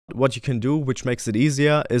what you can do, which makes it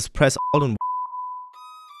easier, is press Alt and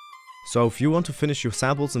so if you want to finish your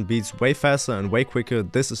samples and beats way faster and way quicker,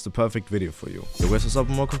 this is the perfect video for you. Yo guys, what's up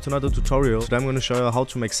and welcome to another tutorial. Today I'm going to show you how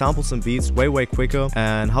to make samples and beats way quicker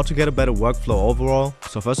and how to get a better workflow overall.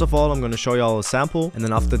 So first of all, I'm going to show you all a sample, and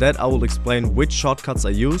then after that I will explain which shortcuts I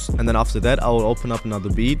use, and then after that I will open up another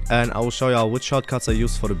beat and I will show you all which shortcuts I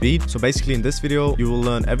use for the beat. So basically in this video you will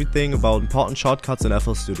learn everything about important shortcuts in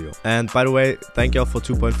FL Studio. And by the way, thank y'all for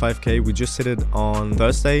 2.5k. We just hit it on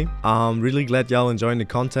Thursday. I'm really glad y'all enjoying the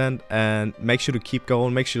content. And make sure to keep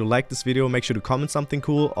going, make sure to like this video, make sure to comment something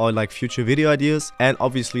cool or like future video ideas, and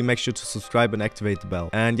obviously make sure to subscribe and activate the bell.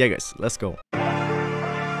 And yeah guys, let's go.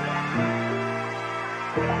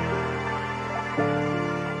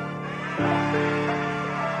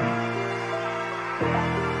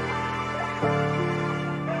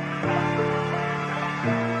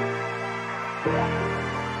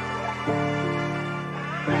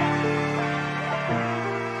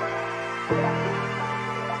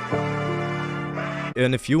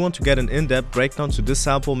 And if you want to get an in-depth breakdown to this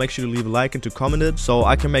sample, make sure to leave a like and to comment it so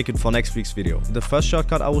I can make it for next week's video. The first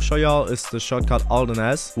shortcut I will show y'all is the shortcut Alt and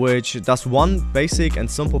S, which does one basic and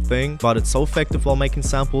simple thing, but it's so effective while making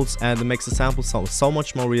samples and it makes the sample sound so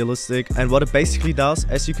much more realistic. And what it basically does,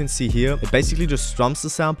 as you can see here, it basically just strums the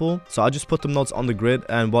sample. So I just put the notes on the grid,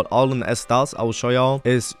 and what Alt and S does, I will show y'all,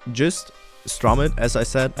 is just strum it, as I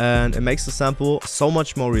said, and it makes the sample so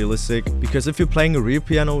much more realistic, because if you're playing a real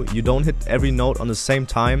piano you don't hit every note on the same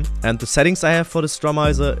time. And the settings I have for the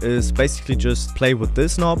strummizer is basically just play with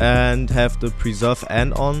this knob and have the preserve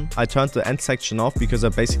end on. I turned the end section off because I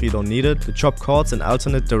basically don't need it. The chop chords in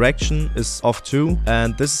alternate direction is off too,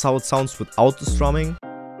 and this is how it sounds without the strumming.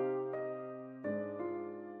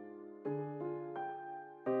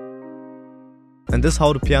 And this is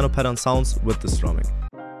how the piano pattern sounds with the strumming.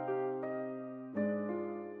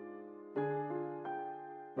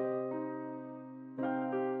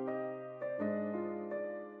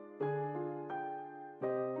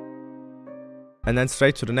 And then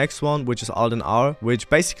straight to the next one, which is Alt and R, which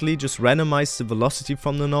basically just randomizes the velocity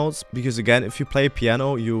from the notes, because again, if you play a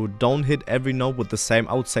piano you don't hit every note with the same,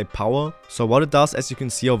 I would say, power. So what it does, as you can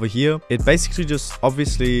see over here, it basically just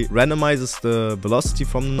obviously randomizes the velocity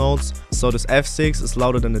from the notes. So this F6 is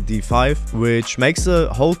louder than the D5, which makes the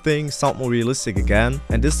whole thing sound more realistic again.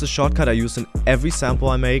 And this is the shortcut I use in every sample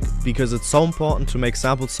I make, because it's so important to make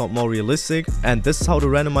samples sound more realistic. And this is how the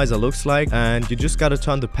randomizer looks like, and you just gotta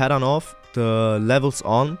turn the pattern off, the levels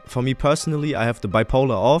on. For me personally, I have the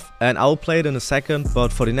bipolar off, and I'll play it in a second. But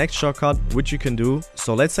for the next shortcut, which you can do,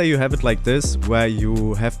 so let's say you have it like this, where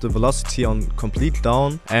you have the velocity on complete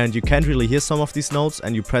down and you can't really hear some of these notes,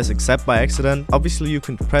 and you press accept by accident. Obviously you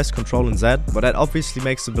can press Ctrl and Z, but that obviously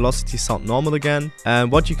makes the velocity sound normal again. And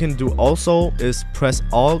what you can do also is press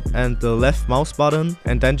Alt and the left mouse button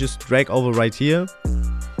and then just drag over right here,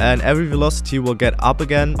 and every velocity will get up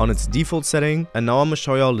again on its default setting. And now I'm gonna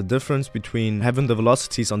show you all the difference between having the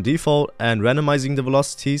velocities on default and randomizing the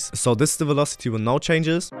velocities. So this is the velocity with no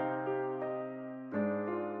changes.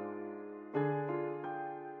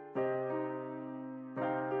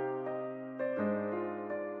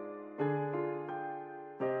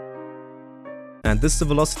 And this is the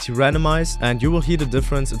velocity randomized, and you will hear the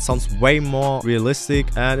difference. It sounds way more realistic,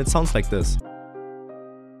 and it sounds like this.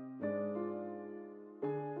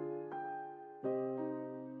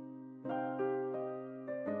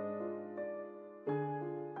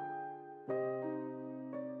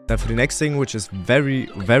 Now for the next thing, which is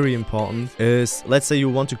very important, is let's say you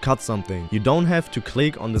want to cut something. You don't have to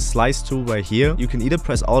click on the slice tool right here. You can either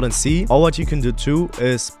press Alt and C, or what you can do too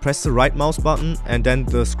is press the right mouse button and then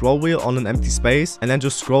the scroll wheel on an empty space, and then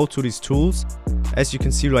just scroll to these tools, as you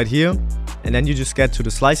can see right here. And then you just get to the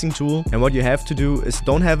slicing tool, and what you have to do is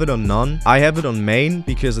don't have it on none. I have it on main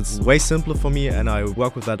because it's way simpler for me and I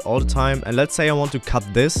work with that all the time. And let's say I want to cut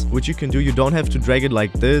this, which you can do. You don't have to drag it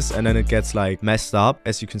like this and then it gets like messed up,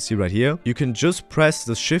 as you can see right here. You can just press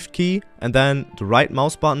the shift key and then the right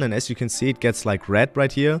mouse button, and as you can see it gets like red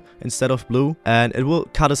right here instead of blue, and it will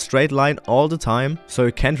cut a straight line all the time, so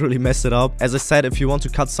you can't really mess it up. As I said, if you want to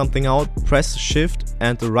cut something out, press shift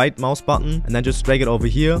and the right mouse button and then just drag it over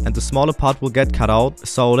here, and the smaller part will get cut out.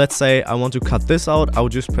 So let's say I want to cut this out, I will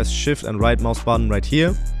just press shift and right mouse button right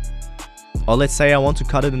here. Or let's say I want to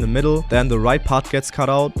cut it in the middle, then the right part gets cut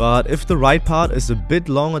out. But if the right part is a bit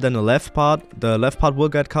longer than the left part will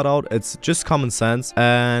get cut out. It's just common sense,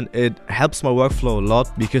 and it helps my workflow a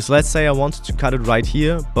lot, because let's say I wanted to cut it right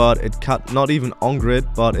here, but it cut not even on grid,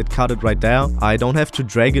 but it cut it right there. I don't have to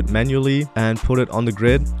drag it manually and put it on the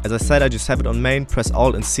grid. As I said, I just have it on main, press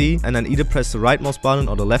Alt and C, and then either press the right mouse button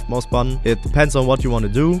or the left mouse button. It depends on what you want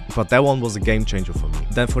to do, but that one was a game changer for me.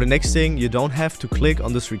 Then for the next thing, you don't have to click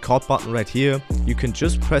on this record button right here. You can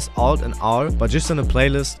just press Alt and R, but just in a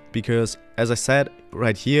playlist, because as I said,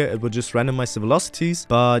 right here it will just randomize the velocities,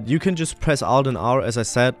 but you can just press Alt and R as I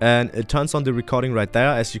said, and it turns on the recording right there,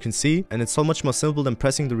 as you can see, and it's so much more simple than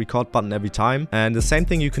pressing the record button every time. And the same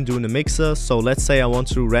thing you can do in the mixer. So let's say I want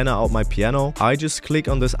to render out my piano, I just click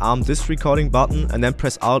on this this recording button and then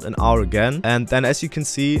press Alt and R again, and then as you can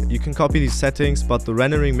see, you can copy these settings, but the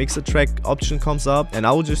rendering mixer track option comes up, and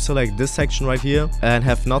I will just select this section right here and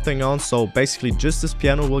have nothing on, so basically just this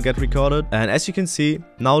piano will get recorded. And as you can see,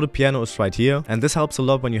 now the piano is right here, and this helps a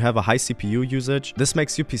lot when you have a high CPU usage. This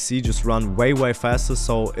makes your PC just run way faster.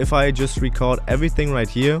 So if I just record everything right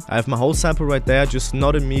here, I have my whole sample right there, just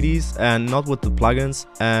not in MIDIs and not with the plugins,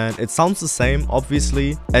 and it sounds the same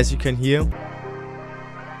obviously, as you can hear.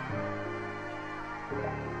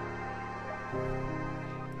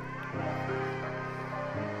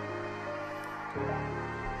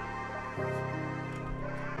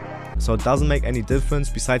 So it doesn't make any difference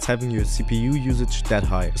besides having your CPU usage that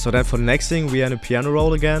high. So then for the next thing, we are in a piano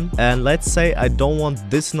roll again. And let's say I don't want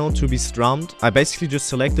this note to be strummed. I basically just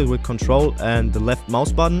select it with Control and the left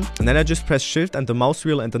mouse button. And then I just press Shift and the mouse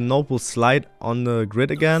wheel, and the note will slide on the grid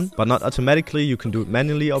again. But not automatically, you can do it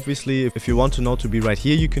manually obviously. If you want the note to be right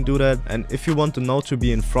here, you can do that. And if you want the note to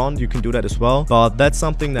be in front, you can do that as well. But that's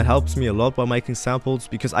something that helps me a lot while making samples,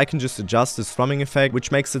 because I can just adjust this strumming effect,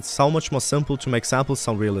 which makes it so much more simple to make samples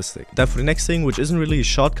sound realistic. Then for the next thing, which isn't really a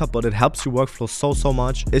shortcut, but it helps your workflow so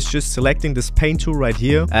much, is just selecting this paint tool right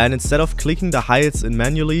here, and instead of clicking the hi-hats in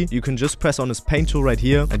manually, you can just press on this paint tool right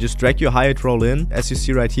here and just drag your hi-hat roll in, as you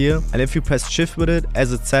see right here. And if you press shift with it,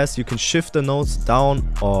 as it says, you can shift the notes down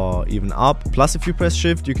or even up. Plus if you press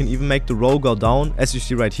shift, you can even make the roll go down, as you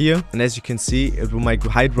see right here. And as you can see, it will make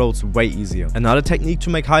hi-hat rolls way easier. Another technique to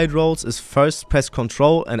make hi-hat rolls is first press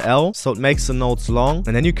Ctrl and L, so it makes the notes long,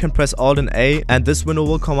 and then you can press Alt and A, and this window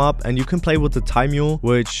will come up, and you can play with the time mule,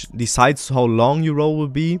 which decides how long your roll will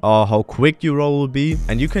be or how quick your roll will be.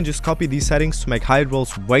 And you can just copy these settings to make hi-hat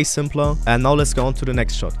rolls way simpler. And now let's go on to the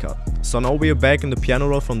next shortcut. So now we are back in the piano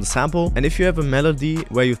roll from the sample, and if you have a melody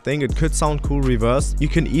where you think it could sound cool reversed, you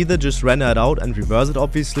can either just render it out and reverse it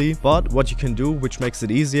obviously, but what you can do, which makes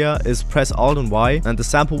it easier, is press Alt and Y, and the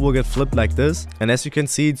sample will get flipped like this. And as you can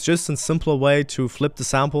see, it's just a simpler way to flip the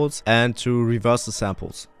samples and to reverse the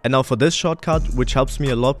samples. And now for this shortcut, which helps me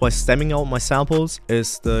a lot by stemming out my samples,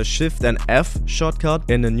 is the Shift and F shortcut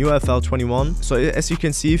in the new FL21. So as you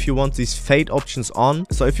can see, if you want these fade options on,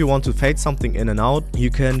 so if you want to fade something in and out, you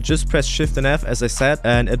can just press Shift and F as I said,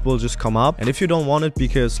 and it will just come up. And if you don't want it,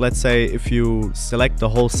 because let's say if you select the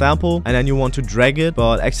whole sample and then you want to drag it,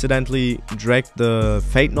 but accidentally drag the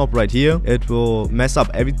fade knob right here, it will mess up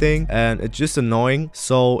everything and it's just annoying.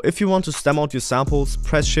 So if you want to stem out your samples,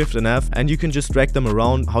 press Shift and F, and you can just drag them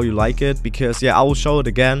around how you like it, because yeah, I will show it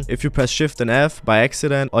again. If you press Shift and F by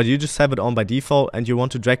accident, or you just have it on by default and you want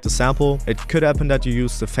to drag the sample, it could happen that you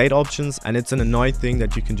use the fade options, and it's an annoying thing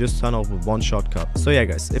that you can just turn off with one shortcut. So yeah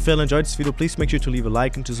guys, if you enjoyed this video, please make sure to leave a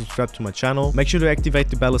like and to subscribe to my channel. Make sure to activate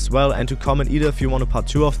the bell as well, and to comment either if you want a part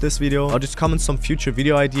 2 of this video or just comment some future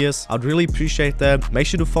video ideas. I'd really appreciate that. Make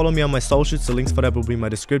sure to follow me on my socials, the links for that will be in my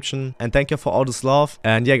description. And thank you for all this love,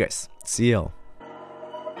 and yeah guys, see y'all.